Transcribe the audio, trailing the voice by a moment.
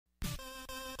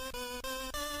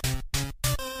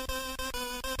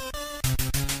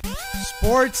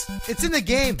Sports, it's in the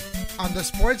game on the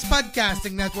Sports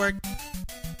Podcasting Network.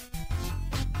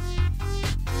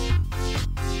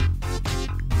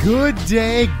 Good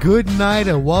day, good night,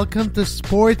 and welcome to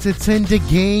Sports, it's in the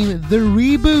game, the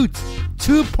reboot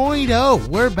 2.0.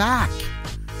 We're back.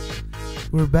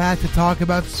 We're back to talk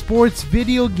about sports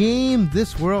video game.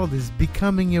 This world is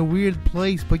becoming a weird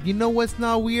place, but you know what's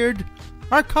not weird?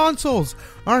 Our consoles,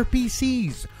 our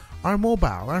PCs, our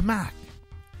mobile, our Mac.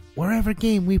 Wherever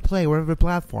game we play, wherever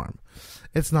platform.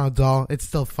 It's not dull. It's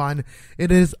still fun. It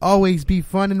is always be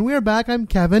fun. And we're back. I'm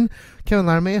Kevin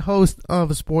Laramee, host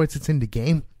of Sports It's in the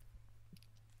Game.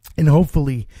 And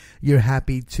hopefully you're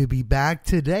happy to be back.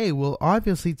 Today we'll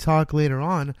obviously talk later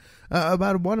on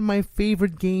about one of my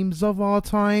favorite games of all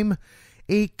time.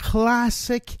 A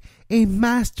classic, a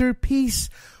masterpiece.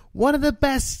 One of the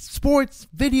best sports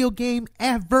video game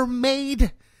ever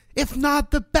made. If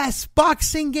not the best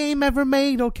boxing game ever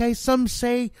made, okay? Some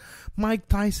say Mike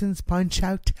Tyson's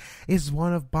Punch-Out is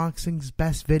one of boxing's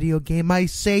best video game. I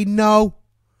say no.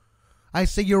 I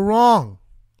say you're wrong.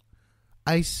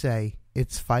 I say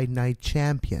it's Fight Night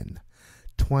Champion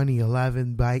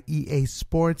 2011 by EA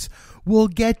Sports. We'll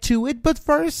get to it, but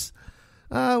first,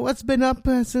 what's been up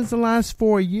since the last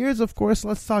 4 years? Of course,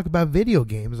 let's talk about video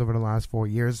games over the last 4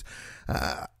 years.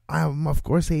 I'm, of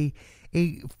course, a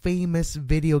famous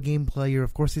video game player.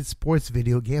 Of course, it's sports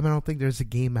video game. I don't think there's a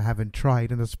game I haven't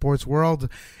tried in the sports world,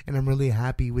 and I'm really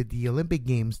happy with the Olympic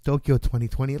Games, Tokyo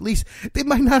 2020. At least they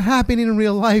might not happen in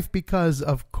real life because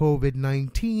of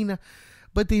COVID-19,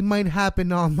 but they might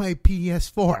happen on my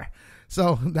PS4.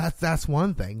 So that's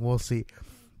one thing. We'll see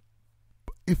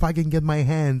if I can get my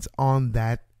hands on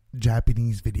that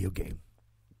Japanese video game.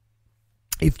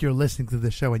 If you're listening to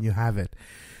the show and you have it,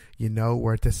 you know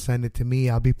where to send it to me.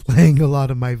 I'll be playing a lot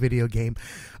of my video game.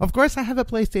 Of course, I have a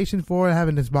PlayStation 4. I have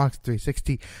an Xbox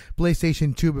 360,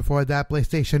 PlayStation 2 before that,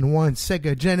 PlayStation 1,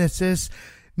 Sega Genesis,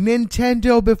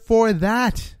 Nintendo before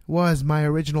that was my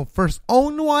original first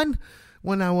owned one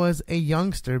when I was a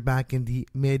youngster back in the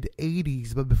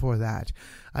mid-80s. But before that,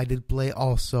 I did play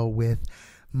also with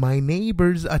my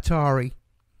neighbor's Atari.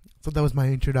 So that was my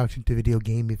introduction to video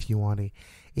game. If you want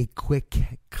a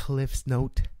quick Cliff's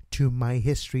Note to my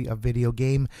history of video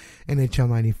game, NHL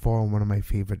 94, one of my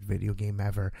favorite video game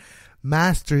ever.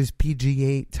 Masters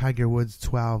PGA Tiger Woods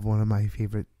 12, one of my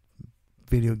favorite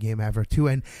video game ever too.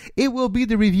 And it will be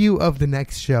the review of the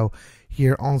next show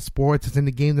here on Sports. It's in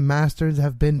the game. The Masters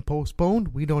have been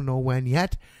postponed. We don't know when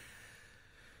yet.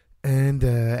 And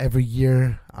every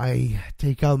year I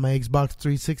take out my Xbox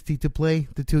 360 to play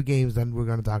the two games that we're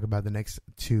going to talk about the next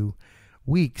 2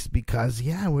 weeks, because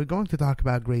we're going to talk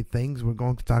about great things. We're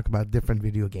going to talk about different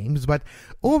video games, but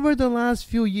over the last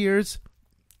few years,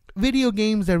 video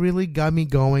games that really got me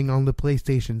going on the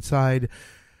PlayStation side,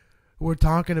 we're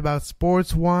talking about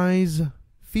sports wise,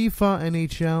 FIFA,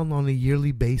 NHL on a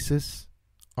yearly basis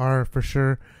are for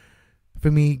sure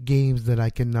for me games that I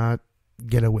cannot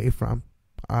get away from.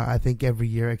 I think every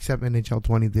year, except NHL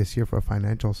 20 this year for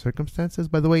financial circumstances.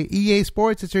 By the way, EA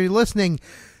Sports, if you're listening,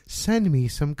 send me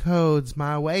some codes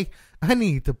my way. I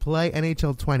need to play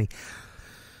NHL 20.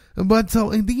 But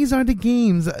so these are the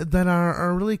games that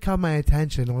are really caught my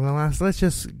attention. Let's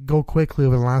just go quickly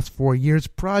over the last 4 years.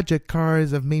 Project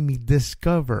Cars have made me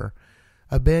discover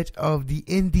a bit of the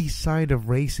indie side of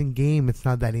racing game. It's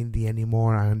not that indie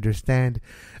anymore, I understand.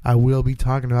 I will be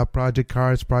talking about Project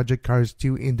Cars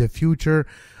 2 in the future.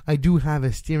 I do have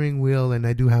a steering wheel and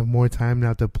I do have more time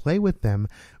now to play with them,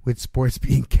 with sports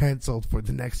being cancelled for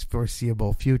the next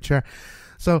foreseeable future.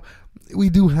 So we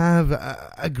do have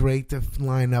a great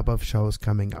lineup of shows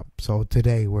coming up. So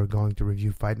today we're going to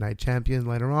review Fight Night Champion.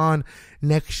 Later on,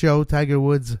 next show, Tiger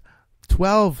Woods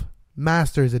 12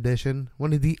 Masters Edition,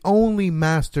 one of the only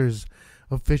Masters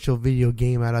official video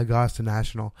game at Augusta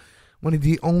National, one of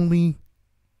the only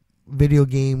video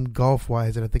game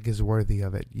golf-wise that I think is worthy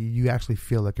of it. You actually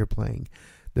feel like you're playing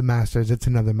the Masters. It's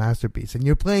another masterpiece, and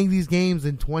you're playing these games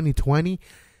in 2020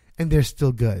 and they're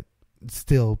still good,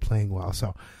 still playing well.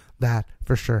 So that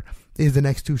for sure is the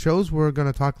next two shows. We're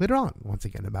going to talk later on once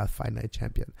again about Fight Night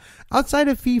Champion. Outside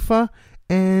of FIFA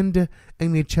and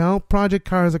NHL, Project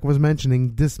Cars, like I was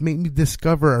mentioning, this made me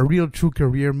discover a real true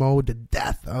career mode, the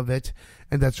depth of it,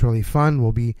 and that's really fun.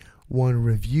 Will be one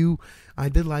review. I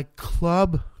did like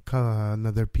Club,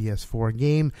 another PS4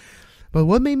 game, but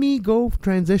what made me go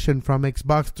transition from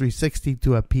Xbox 360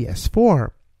 to a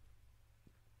PS4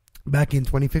 back in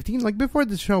 2015, like before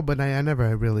the show, but I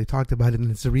never really talked about it,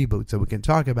 and it's a reboot, so we can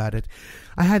talk about it.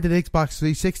 I had the Xbox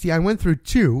 360. I went through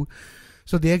two.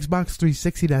 So the Xbox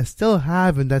 360 that I still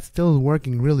have and that's still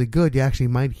working really good, you actually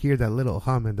might hear that little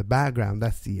hum in the background.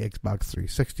 That's the Xbox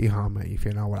 360 hum, if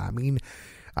you know what I mean.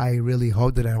 I really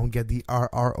hope that I don't get the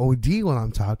RROD while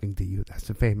I'm talking to you. That's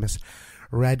the famous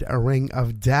Red Ring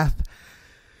of Death.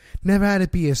 Never had a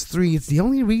PS3. It's the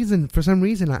only reason, for some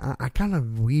reason, I kind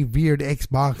of revered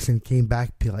Xbox and came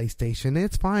back PlayStation.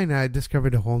 It's fine. I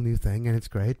discovered a whole new thing and it's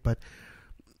great. But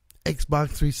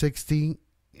Xbox 360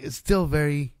 is still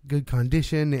very good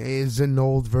condition. It is an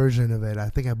old version of it. I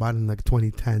think I bought it in like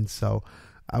 2010, so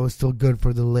I was still good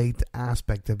for the late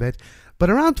aspect of it.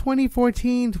 But around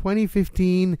 2014,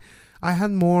 2015, I had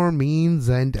more means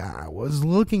and I was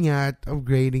looking at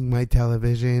upgrading my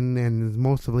television and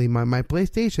mostly my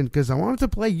PlayStation because I wanted to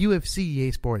play UFC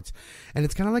EA Sports. And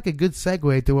it's kind of like a good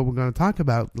segue to what we're going to talk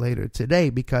about later today,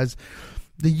 because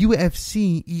the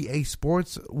UFC EA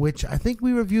Sports, which I think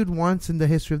we reviewed once in the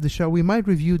history of the show, we might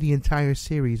review the entire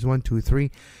series 1, 2, 3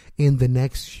 in the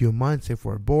next few months if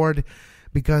we're bored,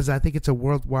 because I think it's a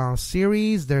worthwhile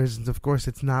series. Of course,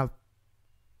 it's not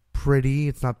pretty,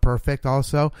 it's not perfect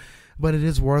also, but it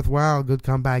is worthwhile, good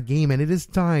combat game, and it is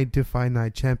tied to Fight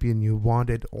Night Champion, you want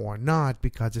it or not,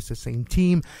 because it's the same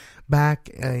team. Back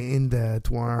in the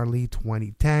early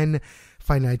 2010,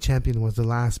 Fight Night Champion was the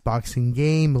last boxing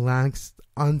game, last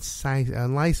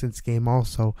unlicensed game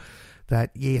also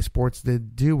that EA Sports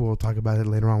did do. We'll talk about it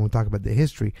later on. We'll talk about the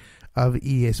history of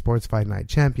EA Sports Fight Night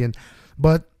Champion.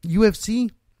 But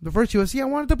UFC, the first UFC I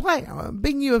wanted to play. I'm a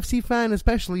big UFC fan,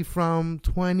 especially from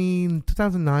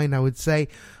 2009, I would say,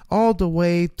 all the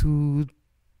way to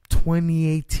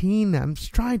 2018. I'm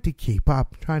just trying to keep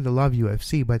up, trying to love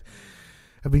UFC, but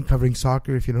I've been covering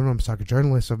soccer. If you don't know, I'm a soccer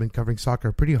journalist, so I've been covering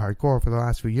soccer pretty hardcore for the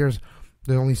last few years.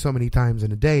 There are only so many times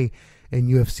in a day, and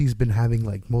UFC's been having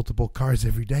like multiple cards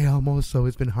every day almost, so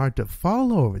it's been hard to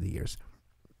follow over the years.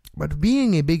 But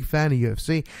being a big fan of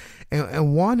UFC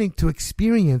and wanting to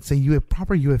experience a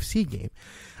proper UFC game,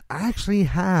 I actually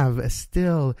have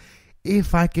still,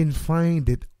 if I can find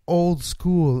it, old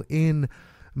school in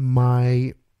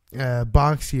my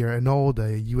box here, an old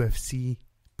UFC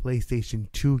PlayStation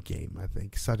 2 game, I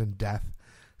think, Sudden Death,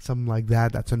 something like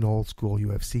that. That's an old school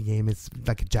UFC game. It's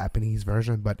like a Japanese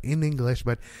version, but in English,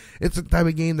 but it's a type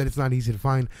of game that it's not easy to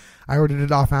find. I ordered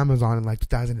it off Amazon in like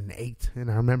 2008,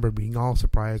 and I remember being all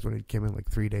surprised when it came in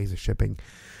like 3 days of shipping.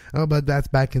 But that's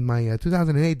back in my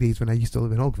 2008 days when I used to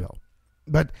live in Oakville.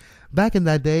 But back in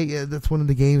that day, that's one of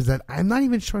the games that I'm not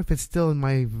even sure if it's still in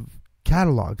my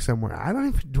catalog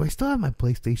somewhere. Do I still have my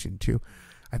PlayStation 2?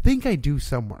 I think I do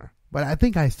somewhere. But I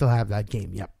think I still have that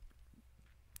game, yep.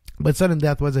 But Sudden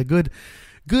Death was a good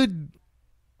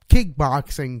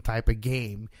kickboxing type of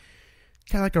game.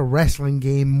 Kind of like a wrestling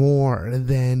game more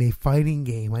than a fighting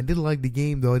game. I did like the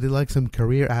game, though. I did like some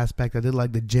career aspect. I did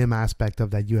like the gym aspect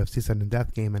of that UFC Sudden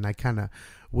Death game, and I kind of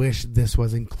wish this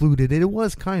was included. It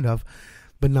was kind of,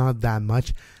 but not that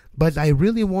much. But I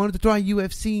really wanted to try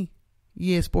UFC,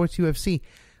 EA Sports UFC.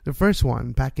 The first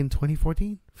one back in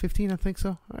 2014, 15, I think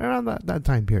so, around that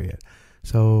time period.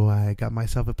 So I got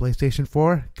myself a PlayStation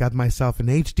 4, got myself an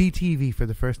HD TV for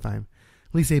the first time,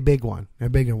 at least a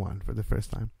bigger one for the first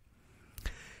time.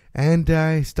 And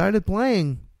I started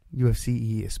playing UFC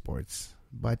EA Sports,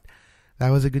 but that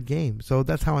was a good game. So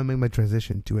that's how I made my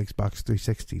transition to Xbox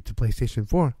 360 to PlayStation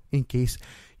 4, in case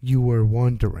you were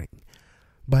wondering.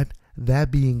 But that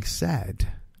being said,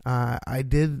 I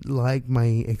did like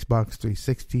my Xbox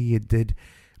 360. It did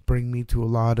bring me to a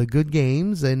lot of good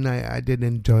games, and I did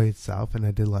enjoy itself, and I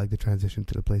did like the transition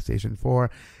to the PlayStation 4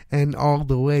 and all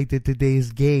the way to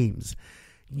today's games.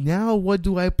 Now, what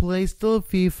do I play? Still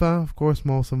FIFA, of course,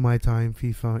 most of my time,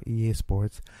 FIFA, EA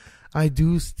Sports. I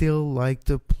do still like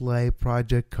to play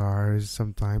Project Cars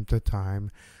from time to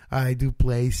time. I do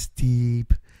play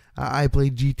Steep. I play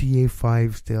GTA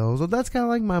 5 still, so that's kind of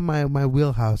like my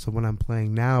wheelhouse of what I'm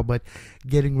playing now. But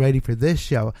getting ready for this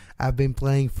show, I've been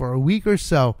playing for a week or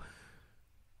so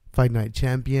Fight Night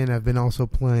Champion. I've been also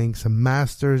playing some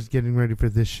Masters, getting ready for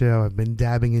this show. I've been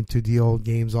dabbing into the old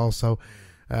games also,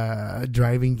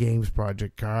 driving games,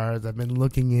 Project Cars. I've been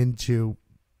looking into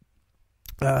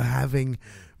having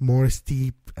more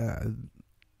steep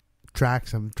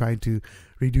tracks. I'm trying to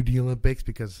redo the Olympics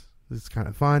because it's kind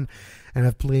of fun. And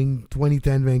I've played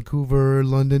 2010 Vancouver,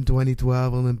 London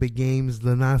 2012 Olympic Games,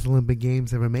 the last Olympic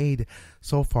Games ever made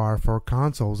so far for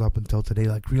consoles up until today,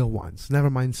 like real ones. Never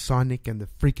mind Sonic and the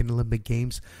freaking Olympic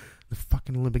Games. The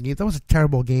fucking Olympic Games. That was a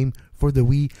terrible game for the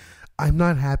Wii. I'm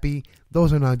not happy.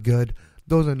 Those are not good.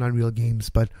 Those are not real games.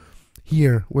 But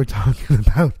here we're talking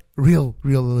about real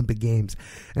Olympic Games.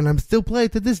 And I'm still playing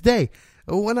to this day.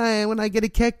 when I get a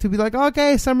kick to be like,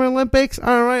 okay, Summer Olympics,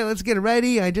 all right, let's get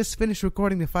ready. I just finished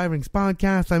recording the Five Rings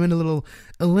podcast. I'm in a little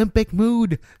Olympic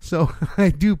mood, so I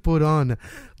do put on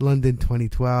London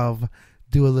 2012,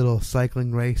 do a little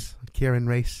cycling race, Kieran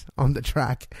race on the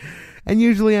track, and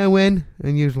usually I win,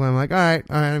 and usually I'm like, all right,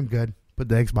 I'm good. Put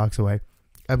the Xbox away.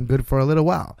 I'm good for a little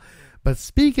while. But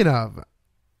speaking of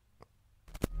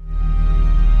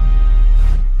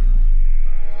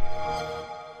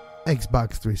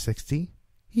Xbox 360,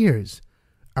 here's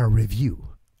our review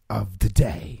of the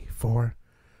day for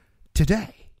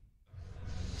today.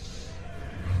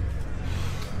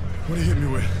 What did he hit me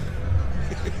with?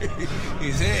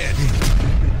 His head.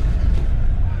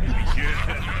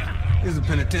 He's a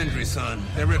penitentiary, son.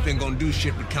 That rep ain't gonna do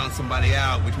shit but count somebody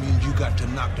out, which means you got to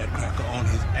knock that cracker on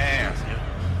his ass.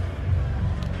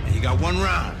 And you got one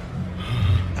round.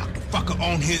 Knock the fucker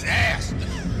on his ass.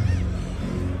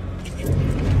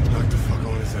 Knock the fuck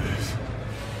on his ass.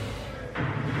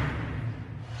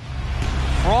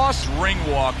 Frost ring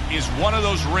walk is one of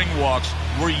those ring walks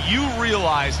where you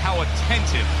realize how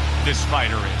attentive this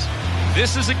fighter is.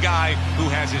 This is a guy who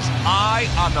has his eye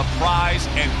on the prize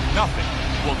and nothing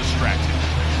will distract him.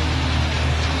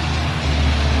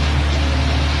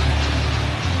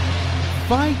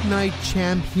 Fight Night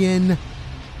Champion,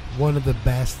 one of the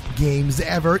best games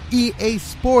ever. EA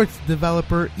Sports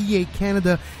developer, EA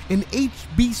Canada, and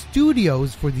HB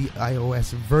Studios for the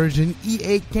iOS version.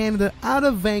 EA Canada out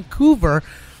of Vancouver,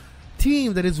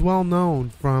 team that is well known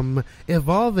from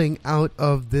evolving out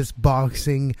of this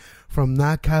boxing, from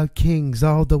Knockout Kings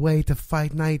all the way to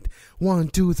Fight Night 1,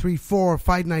 2, 3, 4,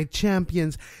 Fight Night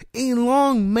Champions, a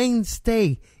long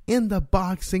mainstay in the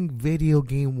boxing video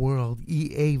game world.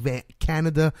 EA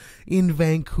Canada in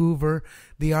Vancouver.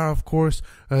 They are, of course,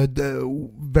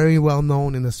 very well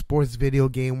known in the sports video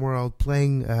game world,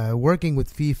 working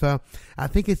with FIFA. I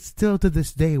think it's still to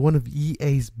this day one of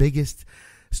EA's biggest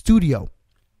studio.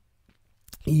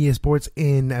 EA Sports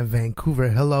in Vancouver.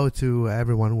 Hello to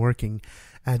everyone working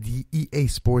at the EA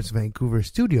Sports Vancouver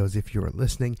studios, if you're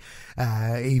listening.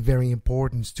 A very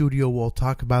important studio. We'll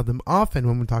talk about them often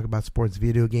when we talk about sports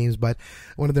video games, but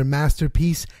one of their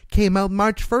masterpiece came out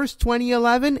March 1st,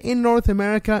 2011 in North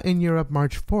America, in Europe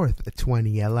March 4th,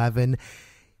 2011.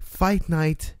 Fight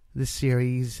Night, the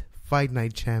series, Fight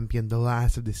Night Champion, the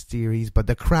last of the series, but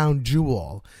the crown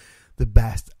jewel, the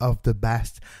best of the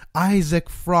best. Isaac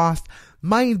Frost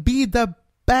might be the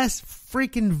best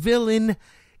freaking villain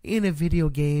in a video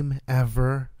game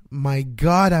ever. My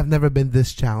God, I've never been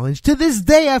this challenged. To this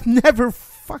day, I've never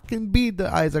fucking beat the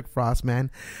Isaac Frost, man.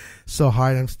 So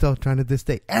hard. I'm still trying to this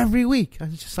day. Every week,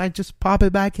 I just pop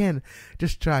it back in.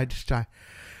 Just try.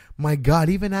 My God,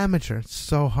 even amateur, it's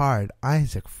so hard.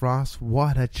 Isaac Frost,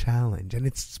 what a challenge. And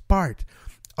it's part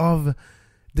of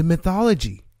the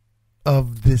mythology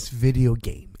of this video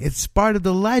game. It's part of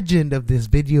the legend of this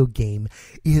video game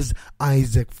is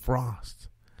Isaac Frost.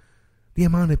 The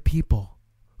amount of people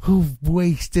who've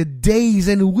wasted days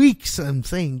and weeks, I'm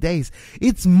saying days,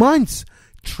 it's months,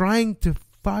 trying to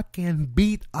fucking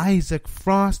beat Isaac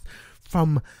Frost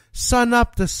from sun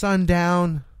up to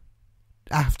sundown,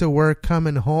 after work,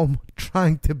 coming home,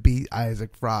 trying to beat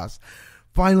Isaac Frost.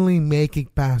 Finally making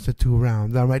past the 2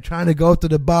 rounds. All right, trying to go to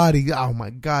the body. Oh my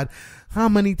God. How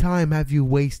many times have you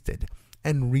wasted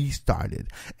and restarted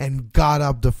and got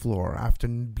up the floor after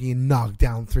being knocked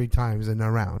down 3 times in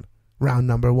a round? Round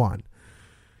number 1.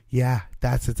 Yeah,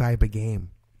 that's the type of game.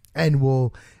 And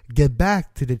we'll get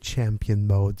back to the champion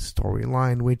mode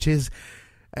storyline, which is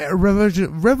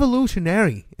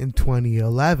revolutionary in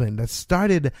 2011. That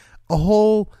started a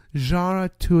whole genre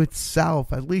to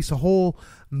itself, at least a whole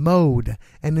mode,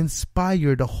 and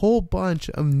inspired a whole bunch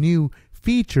of new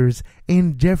features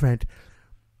in different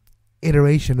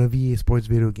iteration of EA Sports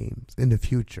video games in the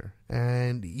future.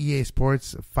 And EA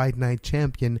Sports Fight Night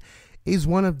Champion is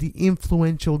one of the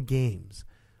influential games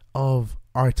of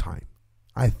our time,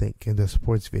 I think, in the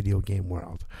sports video game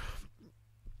world.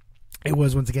 It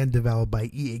was once again developed by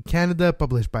EA Canada,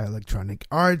 published by Electronic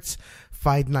Arts.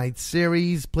 Fight Night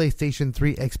series, PlayStation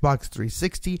 3, Xbox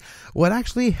 360. What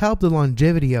actually helped the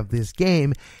longevity of this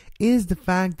game is the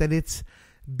fact that it's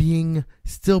being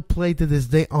still played to this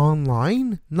day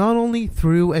online, not only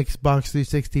through Xbox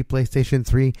 360, PlayStation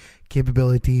 3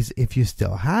 capabilities if you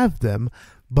still have them,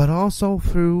 but also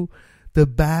through the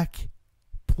backward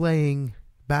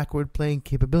playing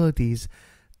capabilities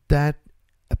that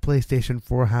a PlayStation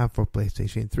 4 have for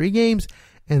PlayStation 3 games,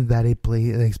 and that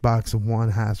Xbox One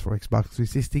has for Xbox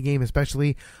 360 game,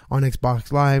 especially on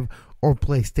Xbox Live or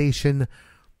PlayStation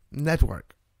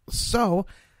Network. So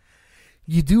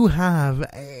you do have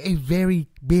a very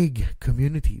big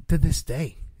community to this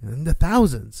day and the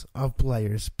thousands of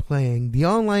players playing, the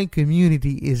online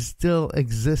community is still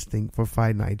existing for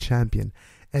Fight Night Champion.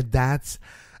 And that's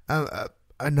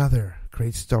another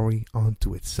great story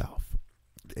unto itself.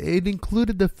 It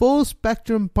included the full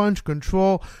spectrum punch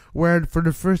control, where for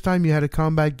the first time you had a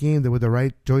combat game that with the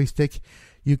right joystick,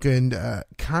 you can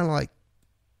kind of like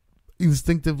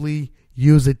instinctively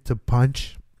use it to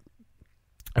punch.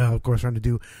 Of course, trying to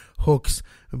do hooks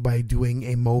by doing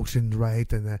a motion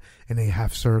right and a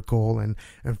half circle and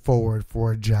forward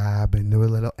for a jab and do a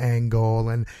little angle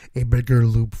and a bigger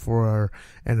loop for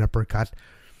an uppercut.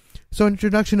 So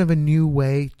introduction of a new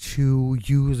way to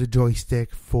use a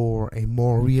joystick for a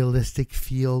more realistic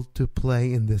feel to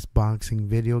play in this boxing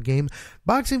video game.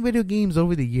 Boxing video games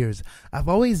over the years have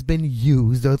always been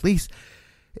used, or at least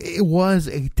it was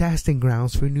a testing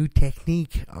grounds for new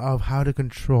technique of how to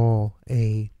control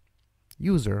a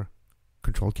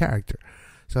user-controlled character.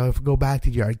 So if we go back to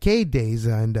the arcade days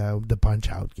and the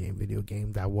Punch-Out game, video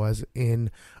game that was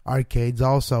in arcades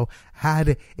also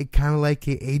had a kind of like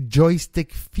a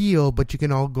joystick feel, but you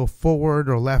can all go forward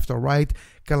or left or right,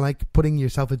 kind of like putting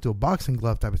yourself into a boxing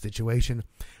glove type of situation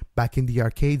back in the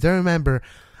arcades. I remember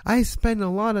I spent a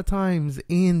lot of times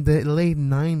in the late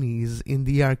 90s in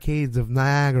the arcades of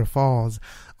Niagara Falls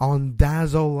on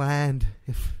Dazzle Land,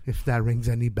 if that rings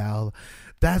any bell.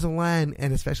 Dazzle Land,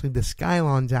 and especially the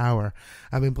Skylon Tower.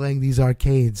 I've been playing these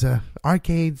arcades.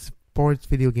 Arcades, sports,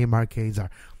 video game arcades are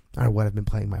what I've been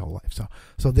playing my whole life.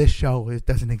 So this show, it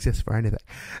doesn't exist for anything.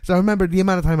 So I remember the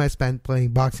amount of time I spent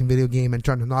playing boxing video game and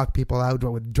trying to knock people out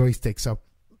with joysticks. So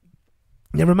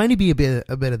it reminded me a bit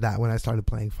of that when I started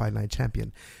playing Fight Night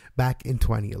Champion back in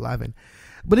 2011.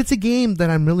 But it's a game that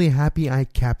I'm really happy I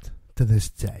kept to this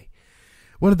day.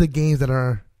 One of the games that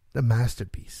are a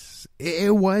masterpiece.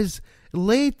 It was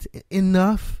late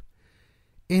enough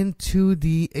into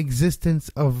the existence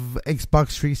of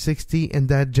Xbox 360 and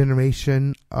that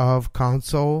generation of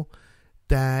console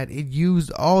that it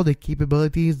used all the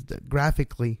capabilities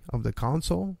graphically of the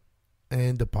console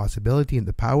and the possibility and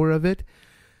the power of it,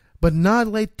 but not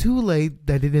too late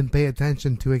that it didn't pay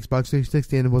attention to Xbox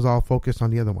 360 and it was all focused on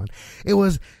the other one. It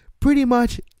was pretty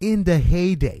much in the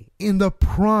heyday, in the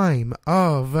prime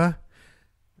of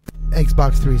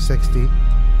Xbox 360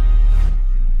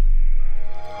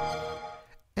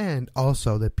 and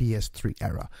also the PS3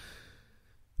 era.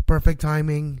 Perfect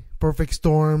timing, perfect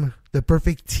storm, the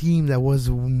perfect team that was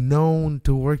known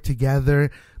to work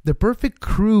together, the perfect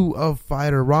crew of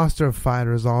roster of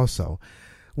fighters also.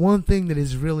 One thing that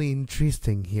is really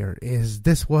interesting here is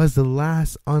this was the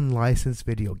last unlicensed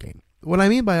video game. What I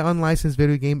mean by unlicensed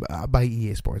video game, by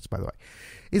EA Sports, by the way,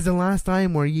 is the last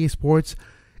time where EA Sports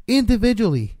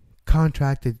individually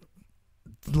contracted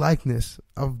likeness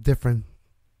of different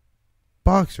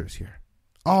boxers here.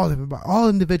 All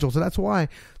individuals. So that's why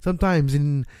sometimes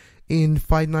in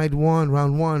Fight Night 1,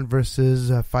 Round 1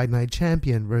 versus Fight Night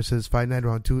Champion versus Fight Night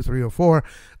Round 2, 3, or 4,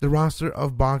 the roster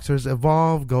of boxers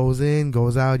evolve, goes in,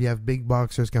 goes out. You have big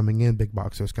boxers coming in, big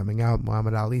boxers coming out.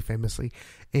 Muhammad Ali famously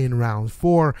in Round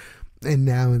 4. And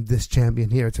now in this champion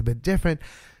here, it's a bit different.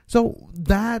 So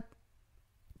that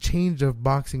change of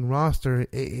boxing roster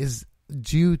is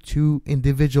due to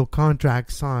individual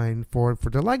contracts signed for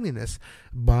the likeness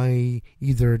by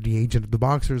either the agent of the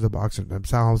boxers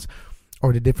themselves,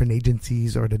 or the different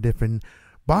agencies or the different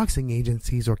boxing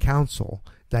agencies or council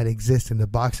that exist in the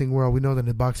boxing world. We know that in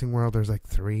the boxing world there's like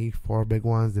 3-4 big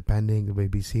ones, depending the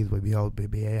WBC, the WBO,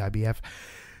 WBA, IBF.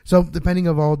 So depending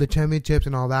of all the championships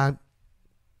and all that.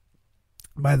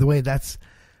 By the way, that's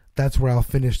where I'll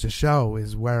finish the show,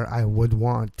 is where I would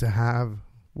want to have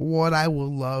what I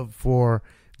would love for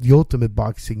the ultimate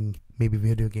boxing, maybe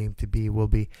video game to be, will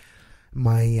be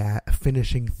my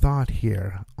finishing thought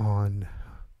here on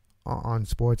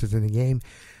sports as in a game.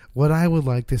 What I would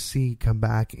like to see come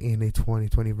back in a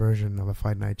 2020 version of a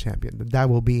Fight Night Champion. That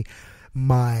will be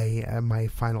my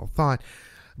final thought.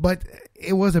 But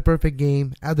it was a perfect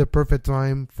game at the perfect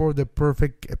time for the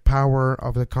perfect power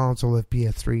of the console of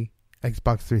PS3,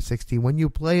 Xbox 360. When you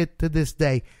play it to this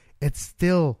day, it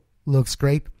still looks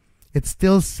great. It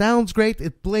still sounds great.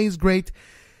 It plays great.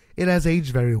 It has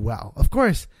aged very well. Of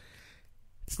course,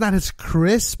 it's not as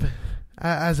crisp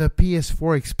as a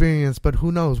PS4 experience, but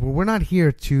who knows? Well, we're not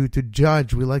here to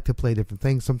judge. We like to play different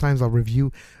things. Sometimes I'll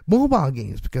review mobile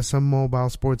games because some mobile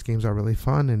sports games are really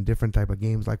fun, and different type of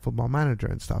games like Football Manager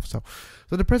and stuff. So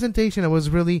the presentation, I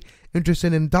was really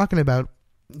interested in talking about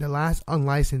the last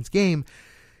unlicensed game.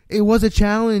 It was a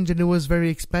challenge and it was very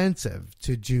expensive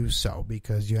to do so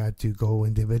because you had to go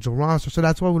individual roster. So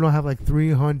that's why we don't have like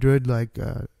 300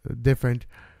 different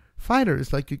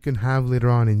fighters like you can have later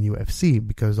on in UFC,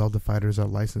 because all the fighters are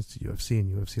licensed to UFC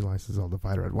and UFC licenses all the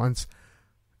fighter at once.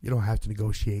 You don't have to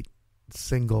negotiate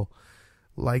single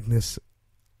likeness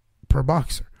per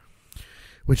boxer,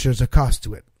 which there's a cost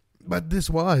to it. But this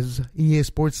was EA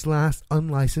Sports' last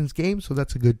unlicensed game, so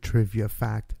that's a good trivia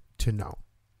fact to know.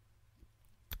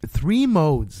 3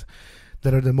 modes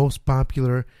that are the most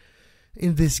popular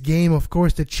in this game. Of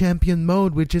course, the champion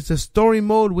mode, which is a story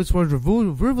mode, which was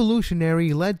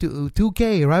revolutionary, led to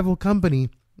 2K, a rival company,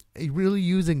 really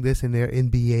using this in their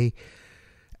NBA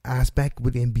aspect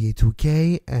with NBA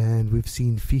 2K, and we've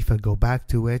seen FIFA go back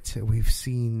to it. We've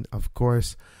seen, of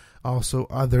course, also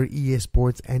other EA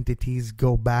Sports entities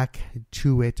go back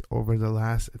to it over the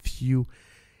last few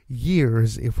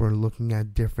years. If we're looking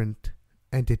at different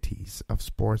entities of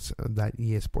sports that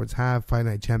EA Sports have, Fight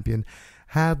Night Champion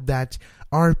have that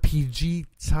RPG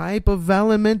type of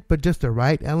element, but just the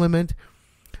right element,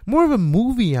 more of a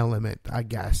movie element, I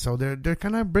guess. So they're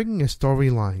kind of bringing a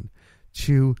storyline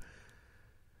to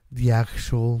the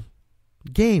actual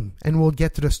game, and we'll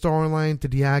get to the storyline, to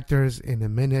the actors in a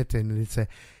minute, and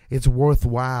it's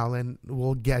worthwhile, and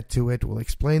we'll get to it. We'll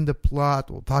explain the plot,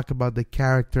 we'll talk about the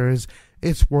characters.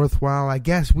 It's worthwhile. I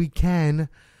guess we can.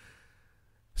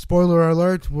 Spoiler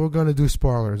alert, we're going to do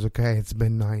spoilers, okay? It's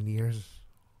been 9 years.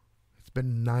 It's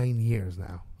been 9 years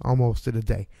now, almost to the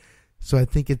day. So I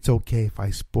think it's okay if I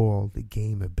spoil the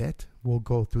game a bit. We'll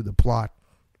go through the plot,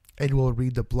 and we'll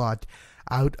read the plot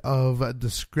out of the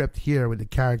script here with the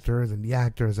characters and the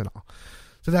actors and all.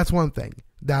 So that's one thing,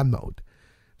 that mode.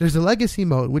 There's a legacy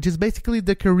mode, which is basically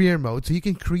the career mode. So you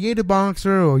can create a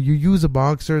boxer, or you use a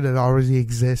boxer that already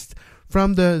exists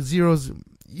from the zeros.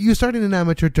 You start in an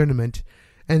amateur tournament,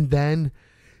 and then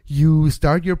you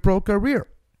start your pro career.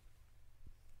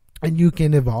 And you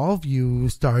can evolve. You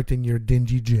start in your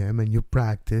dingy gym and you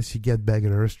practice. You get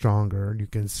bigger, stronger. You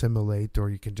can simulate, or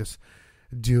you can just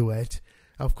do it.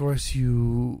 Of course,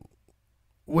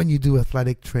 when you do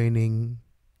athletic training,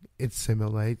 it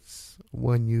simulates.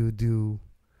 When you do,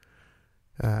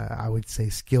 I would say,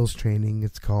 skills training,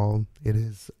 it's called. It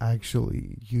is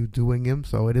actually you doing them.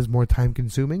 So it is more time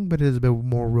consuming, but it is a bit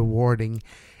more rewarding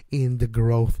in the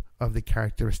growth of the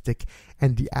characteristic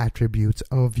and the attributes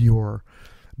of your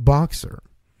boxer.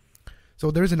 So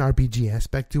there's an RPG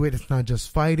aspect to it. It's not just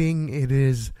fighting. It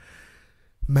is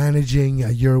managing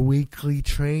your weekly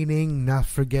training, not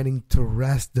forgetting to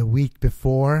rest the week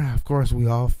before. Of course, we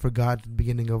all forgot at the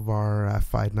beginning of our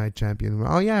Fight Night Champion.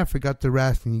 Oh yeah, I forgot to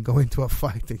rest, and you go into a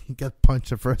fight and you get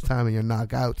punched the first time and you're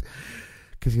knocked out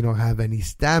because you don't have any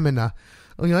stamina.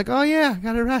 And you're like, oh yeah, I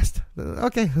gotta rest.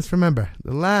 Okay, let's remember,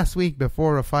 the last week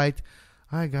before a fight,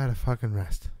 I gotta fucking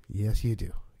rest. Yes, you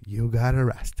do. You gotta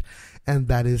rest. And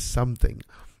that is something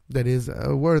that is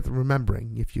worth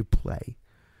remembering if you play.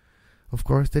 Of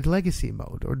course, the legacy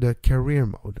mode or the career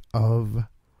mode of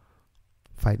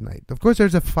Fight Night. Of course,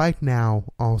 there's a Fight Now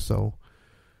also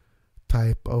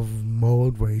type of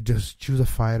mode where you just choose a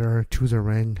fighter, choose a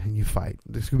ring, and you fight.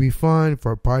 This could be fun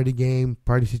for a party game,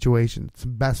 party situation. It's the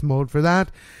best mode for that.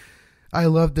 I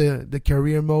love the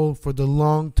career mode for the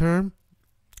long term.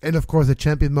 And of course, the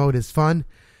champion mode is fun.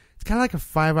 It's kind of like a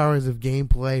 5 hours of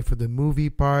gameplay for the movie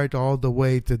part all the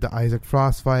way to the Isaac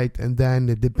Frost fight. And then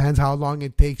it depends how long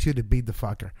it takes you to beat the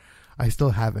fucker. I still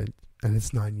haven't. And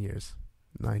it's 9 years.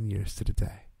 9 years to the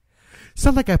day. It's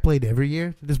not like I played every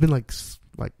year. There's been like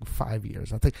 5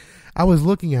 years. I think I was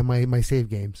looking at my save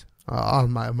games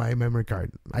on my memory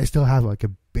card. I still have like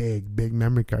a big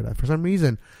memory card. For some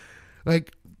reason,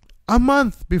 like a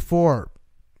month before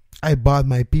I bought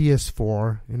my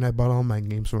PS4, and I bought all my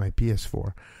games for my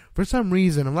PS4. For some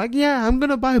reason, I'm like, yeah, I'm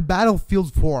gonna buy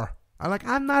Battlefield 4.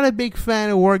 I'm not a big fan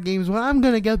of war games, but I'm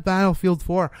gonna get Battlefield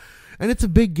 4, and it's a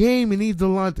big game. It needs a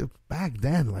lot. Back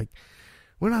then, like,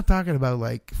 we're not talking about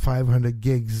like 500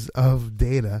 gigs of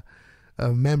data,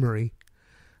 of memory,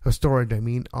 of storage. I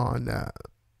mean, on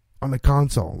the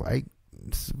console, like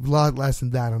it's a lot less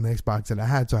than that on the Xbox that I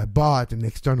had. So I bought an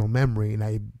external memory, and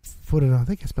I put it. I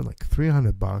think I spent like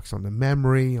 $300 on the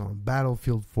memory, on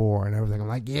Battlefield 4, and everything. I'm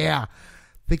like, yeah.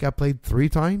 I think I played 3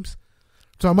 times.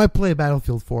 So I might play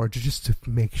Battlefield 4 just to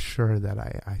make sure that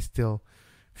I still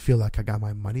feel like I got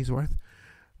my money's worth.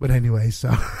 But anyway, so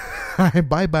I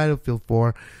buy Battlefield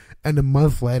 4, and a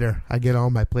month later, I get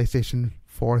on my PlayStation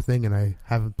 4 thing, and I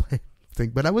haven't played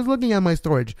anything. But I was looking at my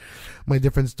storage, my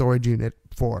different storage unit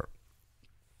for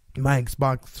my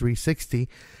Xbox 360.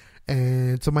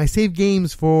 And so my save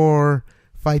games for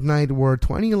Fight Night were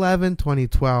 2011,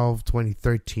 2012,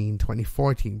 2013,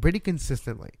 2014, pretty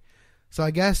consistently. So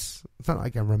I guess it's not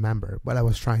like I remember, but I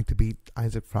was trying to beat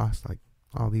Isaac Frost like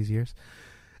all these years.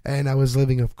 And I was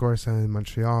living, of course, in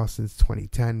Montreal since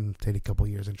 2010. Stayed a couple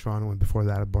years in Toronto, and before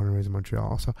that, I'm born and raised in Montreal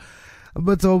also.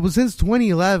 But so since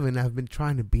 2011, I've been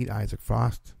trying to beat Isaac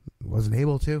Frost. Wasn't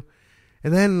able to.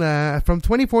 And then from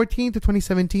 2014 to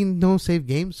 2017, no save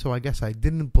games. So I guess I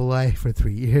didn't play for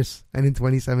 3 years. And in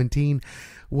 2017,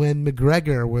 when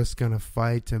McGregor was going to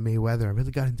fight Mayweather, I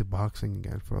really got into boxing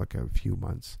again for like a few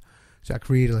months. So I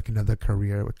created like another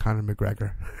career with Conor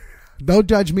McGregor. Don't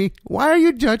judge me. Why are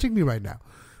you judging me right now?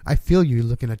 I feel you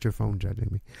looking at your phone judging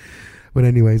me. But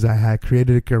anyways, I had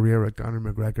created a career with Conor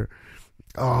McGregor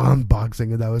on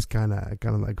boxing, and that was kind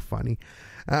of like funny.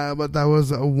 But that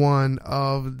was one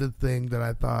of the things that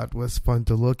I thought was fun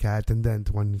to look at. And then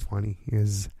 2020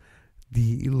 is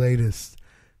the latest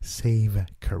save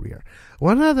career.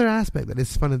 One other aspect that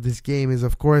is fun of this game is,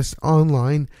 of course,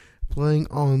 online. Playing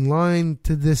online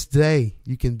to this day,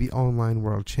 you can be online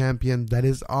world champion. That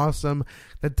is awesome.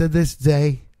 That to this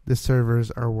day, the servers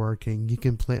are working. You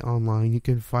can play online. You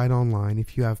can fight online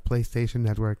if you have PlayStation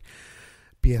Network,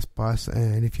 PS Plus,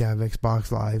 and if you have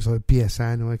Xbox Live, so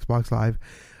PSN or Xbox Live,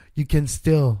 you can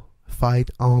still fight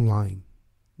online,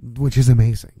 which is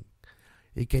amazing.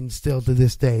 You can still, to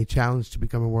this day, challenge to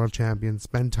become a world champion,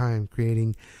 spend time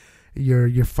creating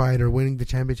your fighter, winning the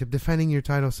championship, defending your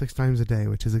title 6 times a day,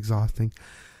 which is exhausting.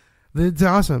 It's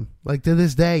awesome, like to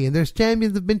this day. And there's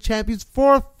champions that have been champions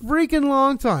for a freaking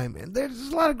long time. And there's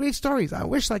a lot of great stories. I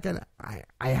wish I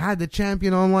had the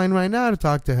champion online right now to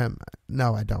talk to him.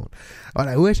 No, I don't. But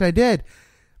I wish I did.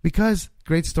 Because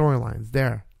great storylines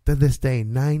there to this day,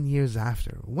 9 years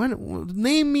after.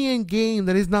 Name me a game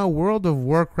that is now World of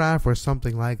Warcraft or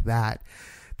something like that.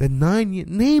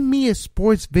 Name me a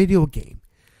sports video game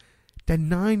that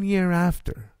 9 years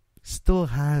after still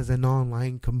has an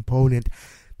online component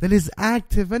that is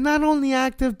active, and not only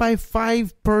active by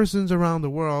 5 persons around the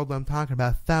world. I'm talking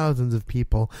about thousands of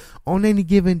people. On any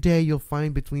given day, you'll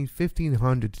find between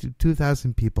 1,500 to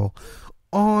 2,000 people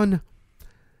on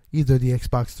either the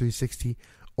Xbox 360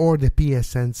 or the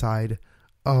PSN side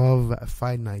of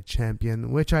Fight Night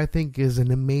Champion, which I think is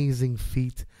an amazing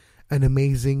feat, an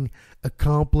amazing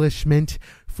accomplishment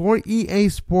for EA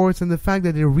Sports, and the fact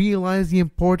that they realized the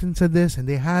importance of this and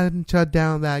they hadn't shut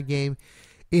down that game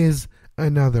is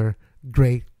another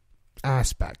great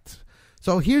aspect.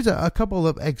 So here's a couple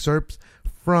of excerpts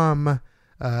from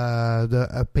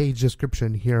the page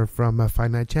description here from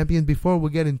Fight Night Champion before we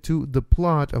get into the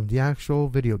plot of the actual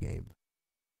video game.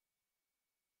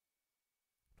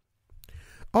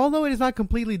 Although it is not a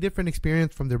completely different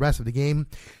experience from the rest of the game,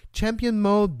 Champion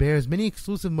Mode bears many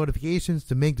exclusive modifications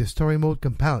to make the story mode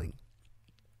compelling.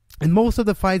 In most of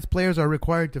the fights, players are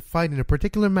required to fight in a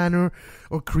particular manner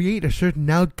or create a certain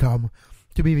outcome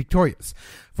to be victorious.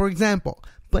 For example,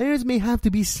 players may have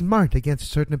to be smart against a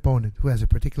certain opponent who has a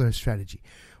particular strategy.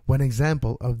 One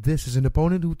example of this is an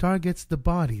opponent who targets the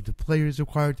body. The player is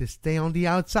required to stay on the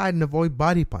outside and avoid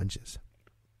body punches.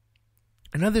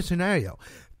 Another scenario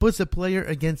puts a player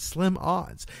against slim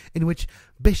odds, in which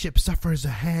Bishop suffers a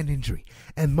hand injury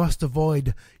and must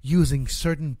avoid using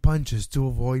certain punches to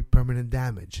avoid permanent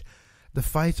damage. The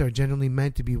fights are generally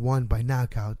meant to be won by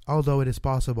knockout, although it is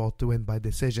possible to win by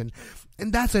decision.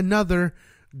 And that's another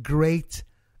great,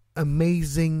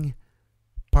 amazing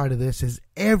part of this, is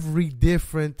every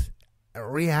different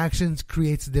reactions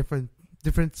creates a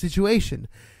different situation.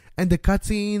 And the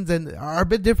cutscenes are a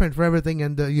bit different for everything,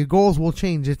 and your goals will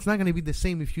change. It's not going to be the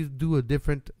same if you do a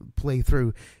different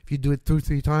playthrough. If you do it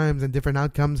 2-3 times and different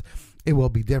outcomes, it will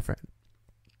be different.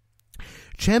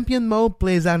 Champion Mode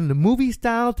plays out in a movie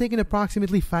style, taking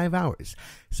approximately 5 hours.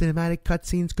 Cinematic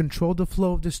cutscenes control the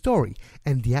flow of the story,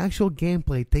 and the actual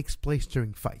gameplay takes place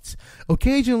during fights.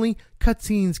 Occasionally,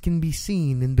 cutscenes can be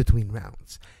seen in between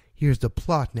rounds. Here's the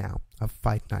plot now of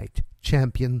Fight Night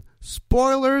Champion.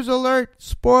 Spoilers alert!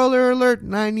 Spoiler alert!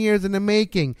 9 years in the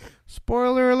making.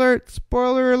 Spoiler alert!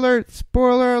 Spoiler alert!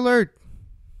 Spoiler alert!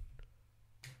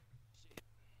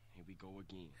 Here we go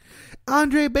again.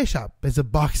 Andre Bishop is a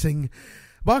boxer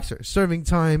serving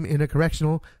time in a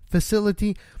correctional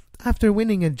facility. After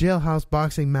winning a jailhouse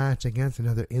boxing match against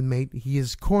another inmate, he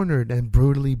is cornered and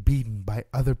brutally beaten by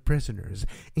other prisoners,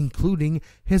 including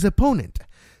his opponent,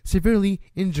 severely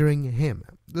injuring him.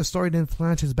 The story then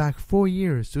flashes back 4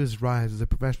 years to his rise as a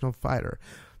professional fighter.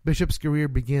 Bishop's career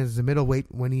begins as a middleweight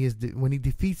when he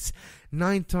defeats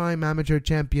 9-time amateur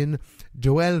champion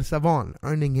Joel Savon,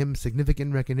 earning him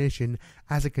significant recognition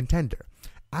as a contender.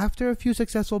 After a few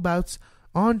successful bouts,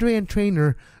 Andre and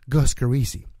trainer Gus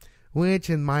Carisi, which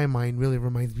in my mind really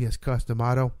reminds me of Cus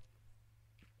D'Amato,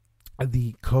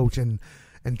 the coach and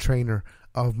trainer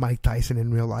of Mike Tyson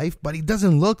in real life, but he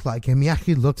doesn't look like him. He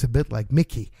actually looks a bit like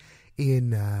Mickey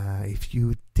if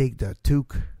you take the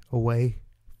toque away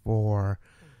for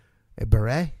a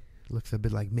beret, it looks a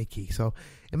bit like Mickey. So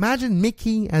imagine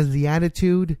Mickey as the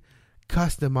attitude,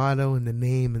 Gus D'Amato in the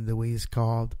name and the way he's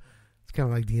called. It's kind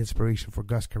of like the inspiration for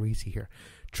Gus Carisi here,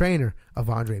 trainer of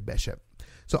Andre Bishop.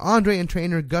 So Andre and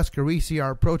trainer Gus Carisi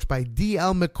are approached by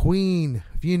D.L. McQueen.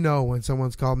 If you know when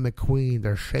someone's called McQueen,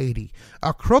 they're shady.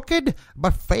 A crooked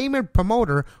but famous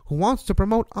promoter who wants to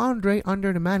promote Andre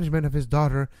under the management of his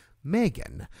daughter,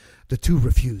 Megan. The two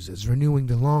refuses, renewing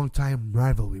the long-time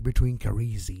rivalry between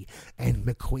Carisi and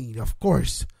McQueen. Of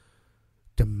course,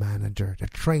 the manager, the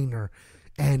trainer,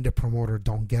 and the promoter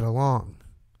don't get along.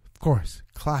 Of course,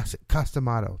 classic Gus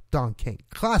D'Amato, Don King.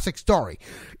 Classic story.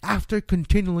 After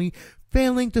continually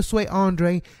failing to sway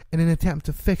Andre in an attempt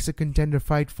to fix a contender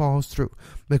fight falls through,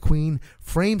 McQueen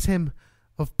frames him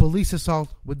of police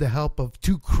assault with the help of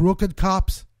two crooked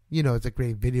cops. You know, it's a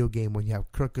great video game when you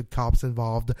have crooked cops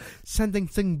involved,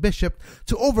 sentencing Bishop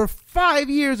to over 5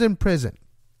 years in prison.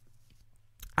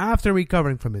 After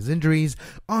recovering from his injuries,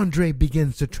 Andre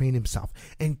begins to train himself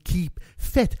and keep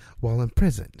fit while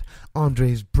imprisoned.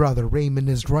 Andre's brother Raymond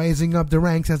is rising up the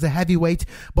ranks as a heavyweight,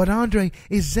 but Andre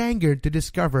is angered to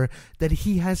discover that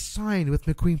he has signed with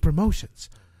McQueen Promotions.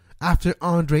 After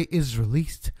Andre is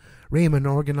released, Raymond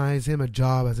organized him a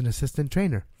job as an assistant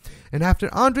trainer. And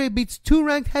after Andre beats 2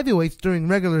 ranked heavyweights during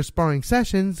regular sparring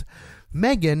sessions,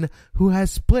 Megan, who has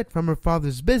split from her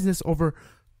father's business over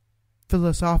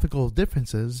philosophical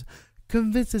differences,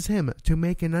 convinces him to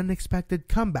make an unexpected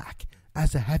comeback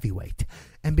as a heavyweight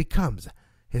and becomes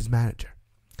his manager,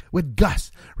 with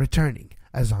Gus returning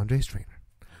as Andre's trainer.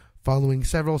 Following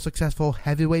several successful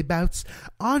heavyweight bouts,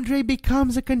 Andre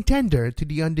becomes a contender to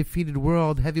the undefeated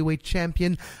world heavyweight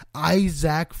champion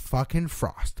Isaac fucking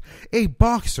Frost, a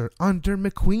boxer under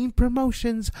McQueen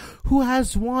Promotions who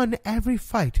has won every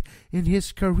fight in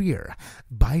his career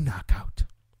by knockout.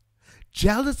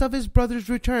 Jealous of his brother's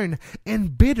return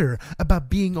and bitter about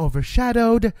being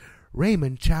overshadowed,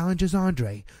 Raymond challenges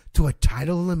Andre to a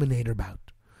title eliminator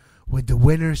bout, with the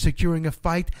winner securing a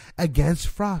fight against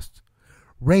Frost.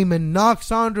 Raymond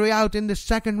knocks Andre out in the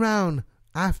second round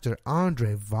after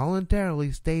Andre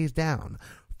voluntarily stays down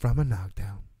from a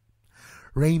knockdown.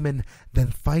 Raymond then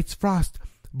fights Frost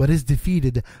but is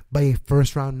defeated by a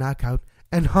first-round knockout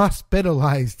and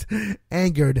hospitalized.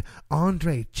 Angered,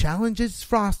 Andre challenges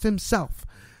Frost himself.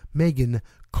 Megan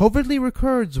covertly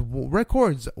records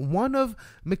one of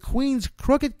McQueen's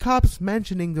crooked cops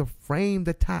mentioning the framed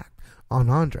attack on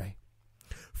Andre,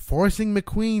 forcing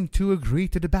McQueen to agree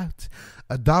to the bout.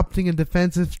 Adopting a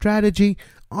defensive strategy,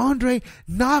 Andre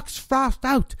knocks Frost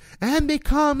out and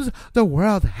becomes the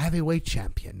world heavyweight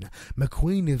champion.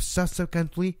 McQueen is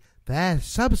subsequently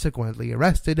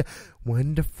arrested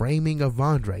when the framing of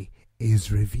Andre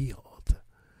is revealed.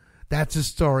 That's the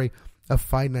story of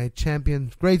Fight Night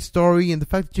Champion. Great story, and the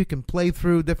fact that you can play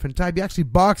through different types. You actually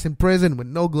box in prison with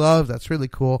no gloves. That's really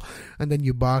cool. And then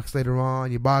you box later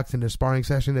on. You box in the sparring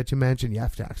session that you mentioned. You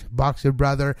have to actually box your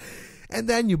brother. And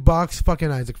then you box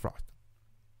fucking Isaac Frost.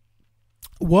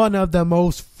 One of the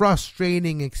most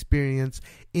frustrating experience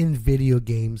in video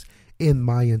games in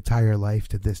my entire life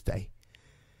to this day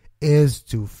is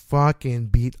to fucking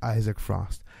beat Isaac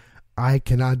Frost. I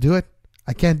cannot do it.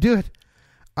 I can't do it.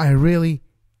 I really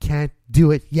can't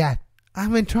do it yet.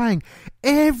 I've been trying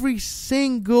every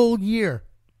single year.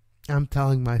 I'm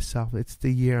telling myself it's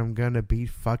the year I'm gonna beat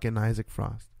fucking Isaac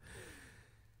Frost.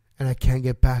 And I can't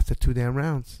get past the 2 damn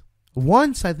rounds.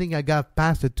 Once I think I got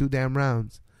past the 2 damn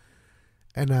rounds.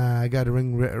 And I got a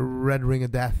red ring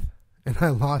of death. And I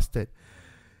lost it.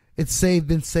 It's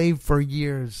been saved for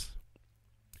years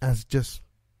as just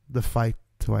the fight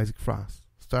to Isaac Frost.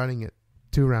 Starting at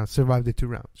 2 rounds. Survive the 2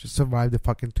 rounds. Just survive the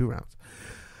fucking 2 rounds.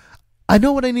 I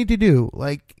know what I need to do.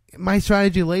 Like, my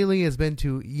strategy lately has been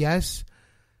to, yes,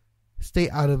 stay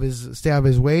out of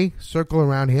his way, circle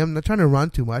around him. Not trying to run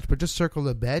too much, but just circle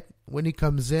a bit. When he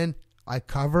comes in, I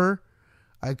cover,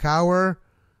 I cower,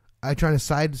 I try to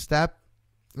sidestep,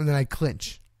 and then I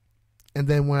clinch. And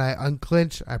then when I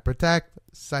unclinch, I protect,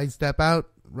 sidestep out,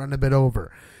 run a bit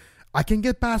over. I can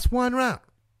get past 1 round.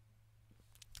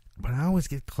 But I always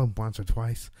get clumped once or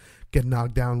twice. Get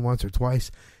knocked down once or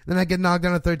twice. Then I get knocked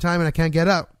down a 3rd time and I can't get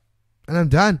up. And I'm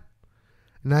done.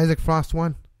 And Isaac Frost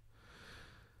won.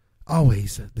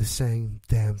 Always the same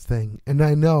damn thing. And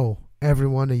I know every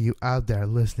one of you out there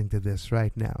listening to this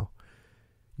right now,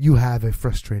 you have a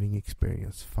frustrating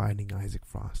experience fighting Isaac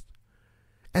Frost.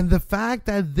 And the fact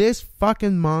that this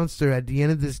fucking monster at the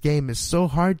end of this game is so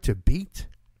hard to beat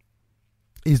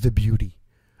is the beauty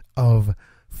of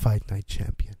Fight Night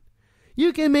Champion.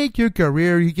 You can make your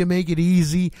career, you can make it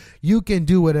easy, you can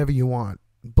do whatever you want.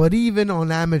 But even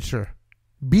on amateur,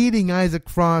 beating Isaac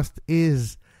Frost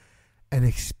is an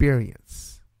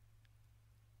experience.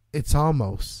 It's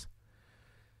almost,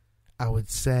 I would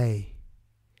say,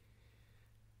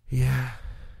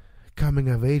 coming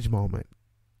of age moment.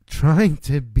 Trying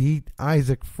to beat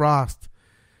Isaac Frost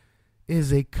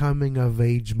is a coming of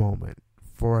age moment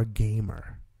for a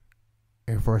gamer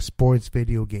and for a sports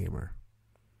video gamer.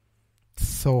 It's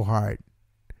so hard.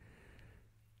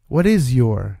 What is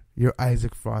your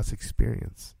Isaac Frost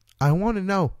experience? I want to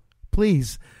know.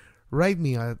 Please write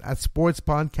me at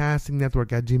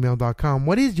sportspodcastingnetwork@gmail.com.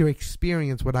 What is your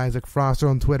experience with Isaac Frost, or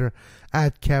on Twitter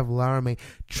at Kevin Laramee,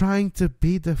 trying to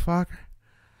beat the fucker?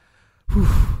 Whew.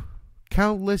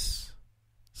 Countless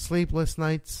sleepless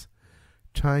nights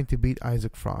trying to beat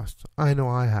Isaac Frost. I know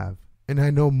I have, and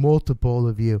I know multiple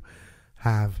of you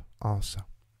have also.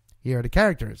 Here are the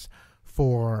characters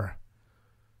for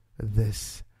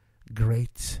this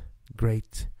great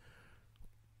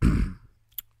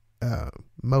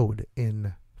mode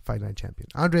in Fight Night Champion.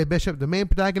 Andre Bishop, the main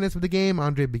protagonist of the game.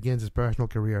 Andre begins his professional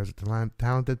career as a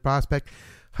talented prospect.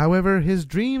 However, his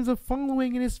dreams of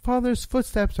following in his father's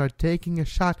footsteps are taking a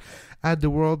shot at the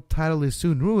world title is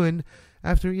soon ruined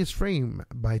after he is framed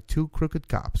by two crooked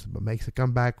cops, but makes a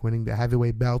comeback, winning the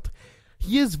heavyweight belt.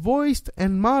 He is voiced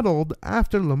and modeled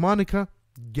after LaMonica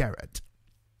Garrett.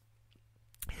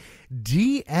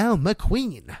 D.L.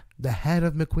 McQueen, the head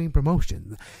of McQueen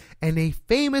Promotions, and a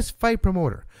famous fight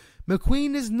promoter.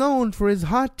 McQueen is known for his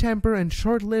hot temper and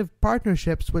short-lived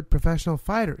partnerships with professional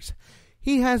fighters.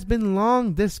 He has been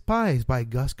long despised by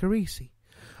Gus Carisi,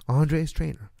 Andre's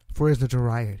trainer, for his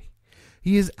notoriety.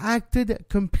 He is acted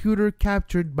computer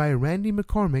captured by Randy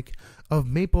McCormick of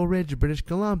Maple Ridge, British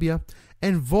Columbia,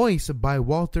 and voiced by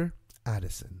Walter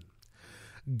Addison.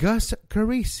 Gus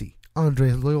Carisi,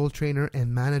 Andre's loyal trainer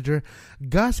and manager.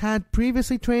 Gus had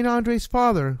previously trained Andre's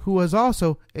father, who was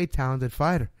also a talented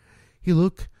fighter. He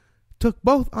took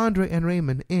both Andre and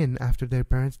Raymond in after their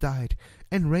parents died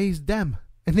and raised them.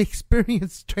 An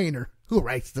experienced trainer who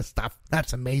writes this stuff.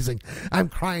 That's amazing. I'm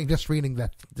crying just reading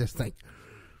this thing.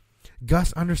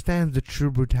 Gus understands the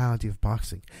true brutality of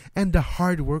boxing and the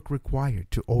hard work required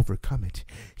to overcome it.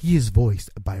 He is voiced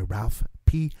by Ralph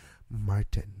P.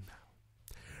 Martin.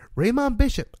 Raymond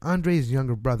Bishop, Andre's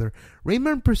younger brother.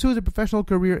 Raymond pursues a professional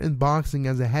career in boxing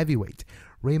as a heavyweight.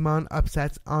 Raymond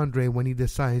upsets Andre when he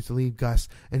decides to leave Gus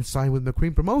and sign with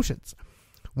McQueen Promotions.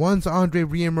 Once Andre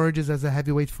reemerges as a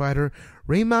heavyweight fighter,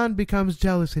 Raymond becomes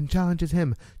jealous and challenges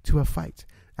him to a fight.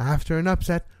 After an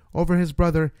upset over his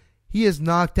brother, he is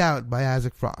knocked out by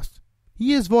Isaac Frost.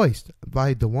 He is voiced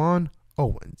by Dewan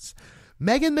Owens.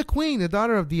 Megan McQueen, the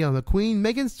daughter of D.L. McQueen.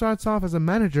 Megan starts off as a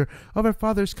manager of her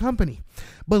father's company,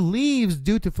 but leaves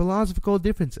due to philosophical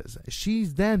differences. She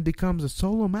then becomes a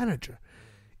solo manager,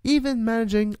 even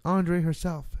managing Andre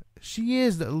herself. She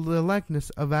is the likeness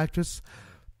of actress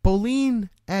Pauline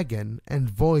Egan and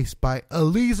voiced by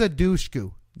Eliza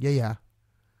Dushku. Yeah.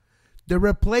 The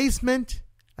replacement,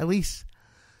 at least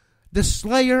the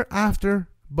Slayer after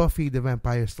Buffy the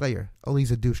Vampire Slayer,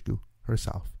 Eliza Dushku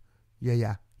herself.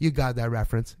 Yeah. You got that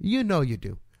reference. You know you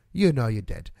do. You know you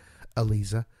did.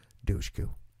 Eliza Dushku.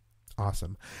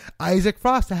 Awesome. Isaac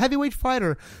Frost, a heavyweight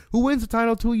fighter who wins the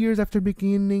title 2 years after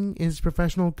beginning his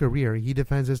professional career. He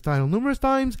defends his title numerous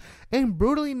times and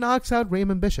brutally knocks out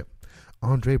Raymond Bishop,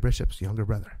 Andre Bishop's younger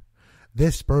brother.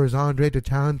 This spurs Andre to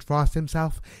challenge Frost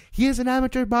himself. He is an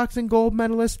amateur boxing gold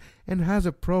medalist and has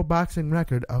a pro boxing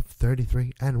record of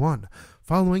 33-1,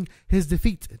 following his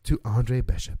defeat to Andre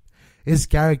Bishop. His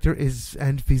character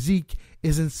and physique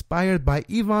is inspired by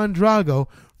Ivan Drago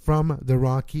from the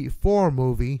Rocky IV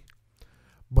movie,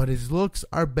 but his looks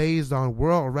are based on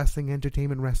World Wrestling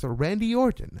Entertainment wrestler Randy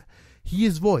Orton. He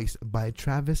is voiced by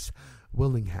Travis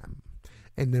Willingham.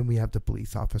 And then we have the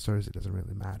police officers. It doesn't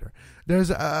really matter.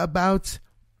 There's about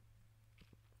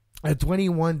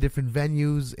 21 different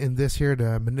venues in this here.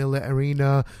 The Manila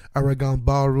Arena, Aragon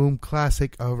Ballroom,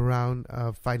 Classic of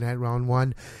Fight Night Round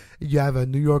 1. You have a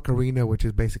New York Arena, which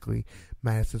is basically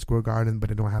Madison Square Garden, but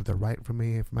they don't have the right for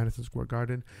me for Madison Square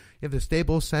Garden. You have the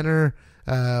Staples Center.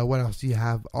 What else do you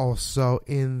have also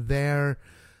in there?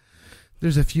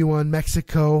 There's a few on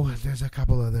Mexico. There's a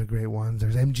couple other great ones.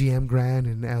 There's MGM Grand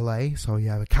in LA. So you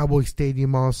have a Cowboy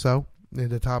Stadium also.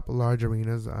 The top large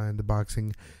arenas and the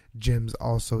boxing gyms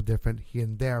also different here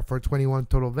and there for 21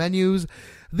 total venues.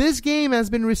 This game has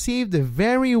been received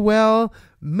very well.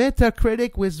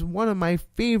 Metacritic was one of my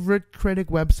favorite critic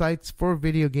websites for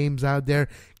video games out there.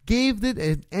 Gave it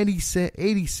an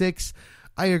 86.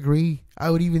 I agree.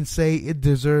 I would even say it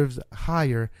deserves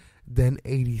higher than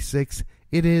 86.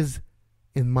 It is,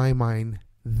 in my mind,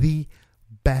 the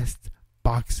best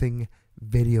boxing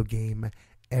video game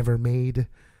ever made.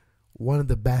 One of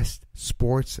the best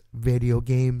sports video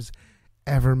games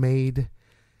ever made.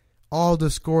 All the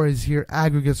scores here,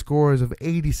 aggregate scores of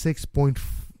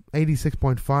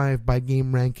 86.5 by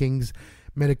Game Rankings.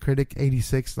 Metacritic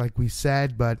 86, like we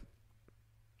said, but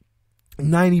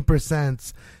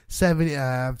 90%, 70.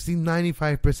 I've seen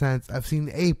 95%. I've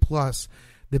seen A+,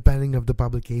 depending of the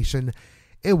publication.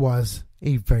 It was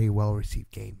a very well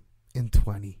received game in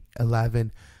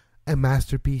 2011. A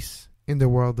masterpiece in the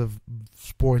world of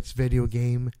sports video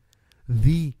game.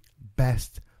 The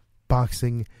best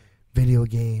boxing video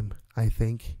game, I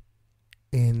think,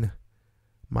 in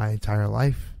my entire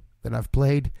life that I've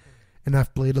played, and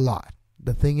I've played a lot.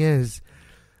 The thing is,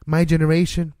 my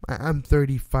generation, I'm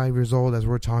 35 years old as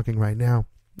we're talking right now.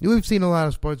 We've seen a lot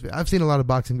of sports. I've seen a lot of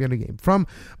boxing video games. From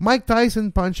Mike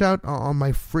Tyson Punch-Out on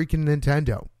my freaking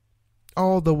Nintendo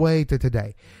all the way to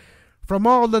today. From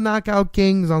all the Knockout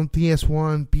Kings on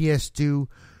PS1, PS2,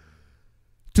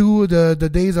 to the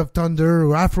Days of Thunder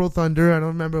or Afro Thunder. I don't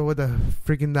remember what the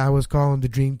freaking that was called on the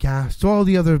Dreamcast. To all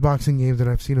the other boxing games that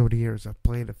I've seen over the years. I've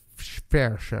played a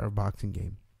fair share of boxing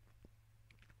game.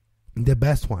 The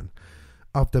best one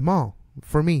of them all,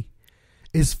 for me,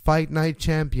 is Fight Night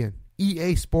Champion.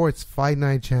 EA Sports Fight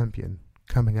Night Champion,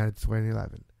 coming out in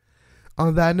 2011.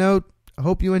 On that note, I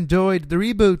hope you enjoyed the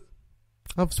reboot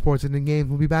of Sports in the Game.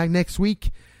 We'll be back next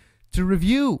week to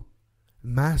review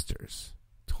Masters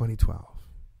 2012.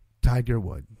 Tiger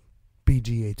Wood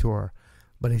PGA Tour,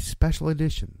 but a special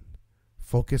edition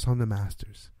focus on the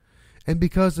Masters. And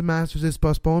because the Masters is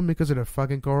postponed because of the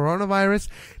fucking coronavirus,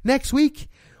 next week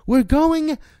we're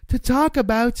going to talk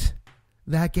about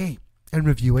that game and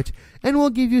review it. And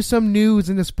we'll give you some news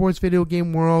in the sports video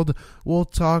game world. We'll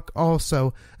talk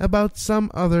also about some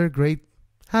other great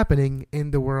happening in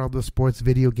the world of sports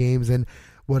video games and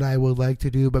what I would like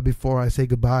to do. But before I say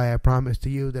goodbye, I promise to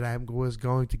you that I was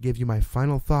going to give you my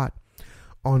final thought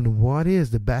on what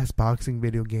is the best boxing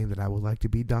video game that I would like to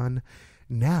be done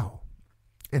now.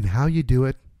 And how you do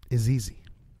it is easy.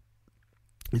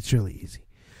 It's really easy.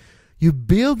 You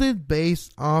build it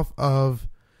based off of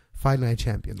Fight Night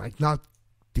Champion. Like, not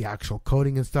the actual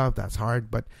coding and stuff. That's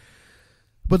hard. But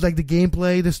like the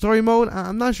gameplay, the story mode,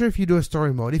 I'm not sure if you do a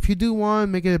story mode. If you do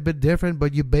one, make it a bit different,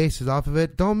 but you base it off of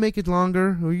it. Don't make it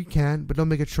longer, or you can, but don't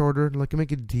make it shorter. Like,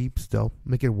 make it deep still.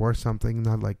 Make it worth something,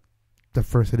 not like the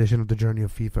first edition of the Journey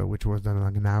of FIFA, which was done in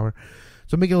like an hour.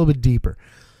 So make it a little bit deeper.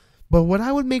 But what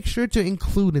I would make sure to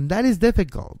include, and that is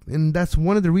difficult, and that's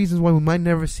one of the reasons why we might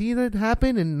never see that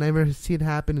happen, and never see it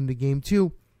happen in the game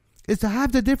too, is to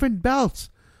have the different belts.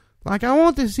 Like, I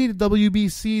want to see the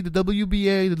WBC, the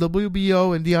WBA, the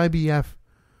WBO, and the IBF.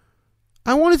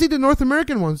 I want to see the North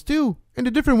American ones too, in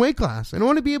the different weight class. And I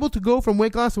want to be able to go from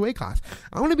weight class to weight class.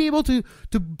 I want to be able to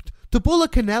pull a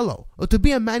Canelo, or to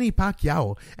be a Manny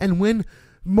Pacquiao, and win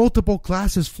multiple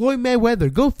classes. Floyd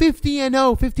Mayweather, go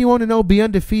 50-0, 51-0, be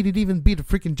undefeated, even beat a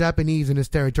freaking Japanese in his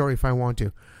territory if I want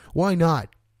to. Why not?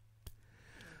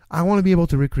 I want to be able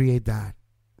to recreate that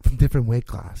from different weight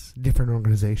class, different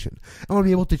organization. I want to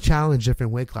be able to challenge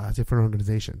different weight class, different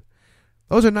organization.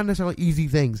 Those are not necessarily easy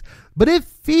things. But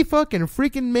if FIFA can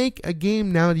freaking make a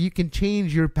game now that you can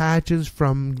change your patches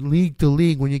from league to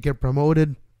league when you get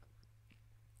promoted,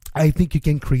 I think you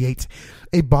can create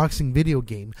a boxing video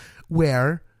game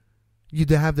where you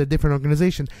have the different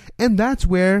organizations. And that's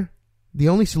where the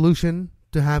only solution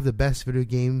to have the best video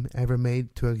game ever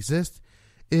made to exist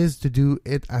is to do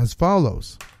it as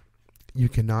follows. You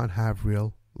cannot have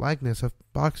real likeness of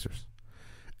boxers.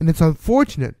 And it's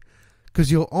unfortunate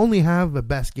because you'll only have the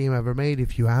best game ever made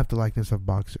if you have the likeness of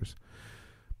boxers.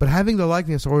 But having the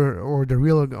likeness or the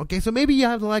real... Okay, so maybe you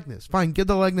have the likeness. Fine, get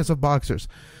the likeness of boxers.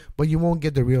 But you won't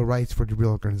get the real rights for the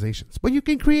real organizations. But you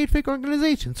can create fake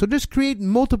organizations. So just create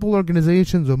multiple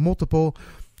organizations or multiple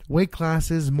weight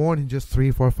classes, more than just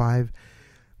 3, 4, 5.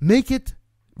 Make it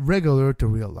regular to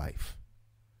real life.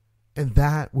 And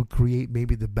that would create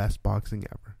maybe the best boxing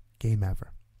game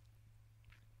ever.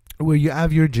 Where you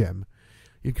have your gym.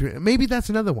 Maybe that's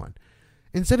another one.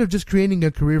 Instead of just creating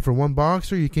a career for one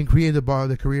boxer, you can create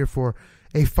the career for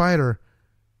a fighter,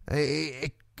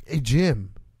 a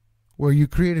gym, where you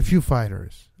create a few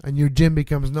fighters and your gym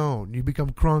becomes known. You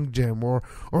become Kronk Gym, or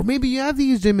maybe you have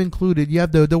these gym included. You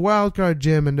have the Wildcard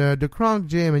Gym and the Kronk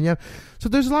Gym, and so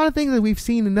there's a lot of things that we've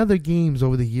seen in other games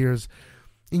over the years,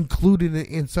 included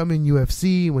in some in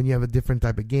UFC when you have a different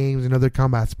type of games and other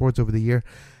combat sports over the year.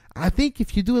 I think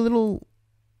if you do a little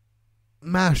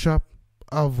mashup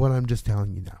of what I'm just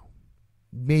telling you now,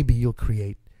 maybe you'll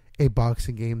create a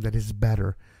boxing game that is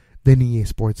better than EA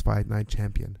Sports Fight Night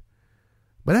Champion.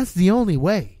 But that's the only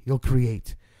way you'll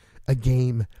create a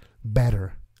game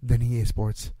better than EA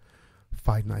Sports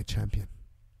Fight Night Champion.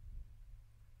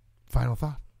 Final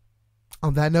thought.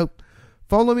 On that note,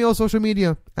 follow me on social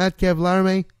media at Kev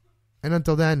Laramee. And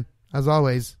until then, as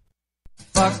always,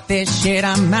 fuck this shit,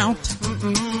 I'm out.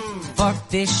 Fuck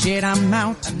this shit, I'm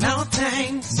out. No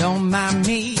thanks. Don't mind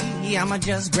me. I'ma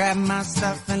just grab my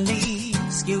stuff and leave.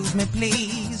 Excuse me,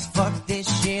 please. Fuck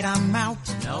this shit, I'm out.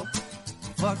 Nope.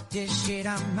 Fuck this shit,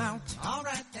 I'm out.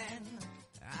 Alright then.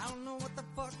 I don't know what the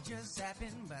fuck just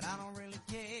happened, but I don't really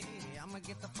care. I'ma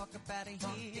get the fuck up out of here.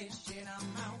 Fuck this shit, I'm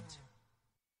out.